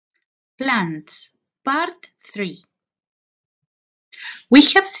Plants, Part 3. We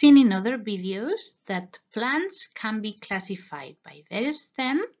have seen in other videos that plants can be classified by their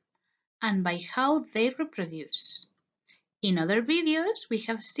stem and by how they reproduce. In other videos, we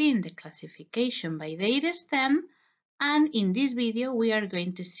have seen the classification by their stem, and in this video we are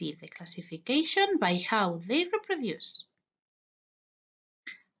going to see the classification by how they reproduce.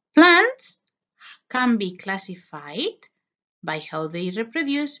 Plants can be classified by how they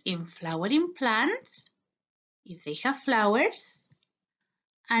reproduce in flowering plants, if they have flowers,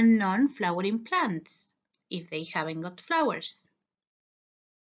 and non-flowering plants, if they haven't got flowers.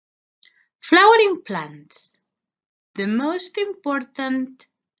 Flowering plants. The most important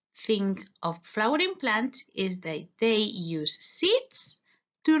thing of flowering plants is that they use seeds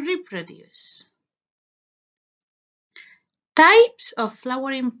to reproduce. Types of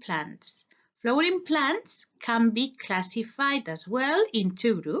flowering plants. Flowering plants can be classified as well in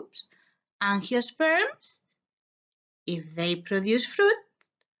two groups: angiosperms, if they produce fruit,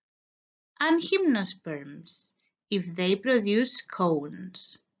 and gymnosperms, if they produce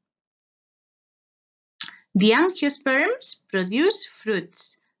cones. The angiosperms produce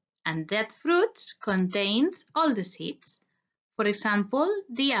fruits, and that fruits contains all the seeds. For example,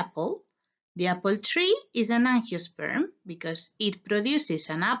 the apple. The apple tree is an angiosperm because it produces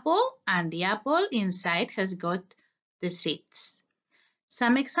an apple and the apple inside has got the seeds.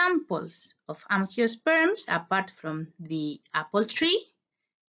 Some examples of angiosperms apart from the apple tree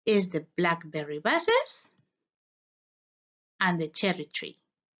is the blackberry bushes and the cherry tree.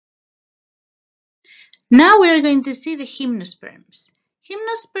 Now we are going to see the gymnosperms.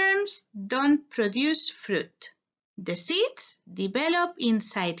 Gymnosperms don't produce fruit. The seeds develop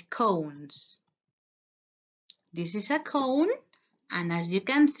inside cones. This is a cone, and as you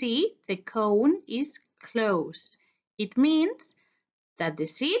can see, the cone is closed. It means that the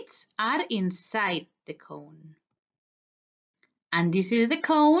seeds are inside the cone. And this is the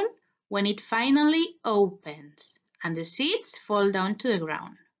cone when it finally opens and the seeds fall down to the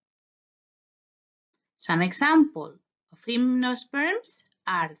ground. Some examples of gymnosperms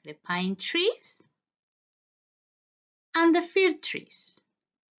are the pine trees and the fir trees.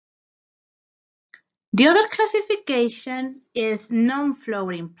 The other classification is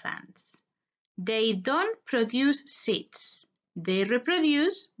non-flowering plants. They don't produce seeds. They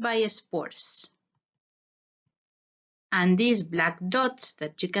reproduce by spores. And these black dots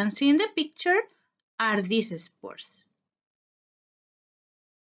that you can see in the picture are these spores.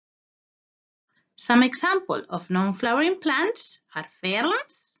 Some examples of non-flowering plants are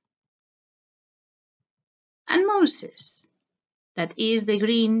ferns and mosses. That is the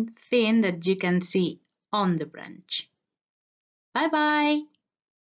green thing that you can see on the branch. Bye-bye.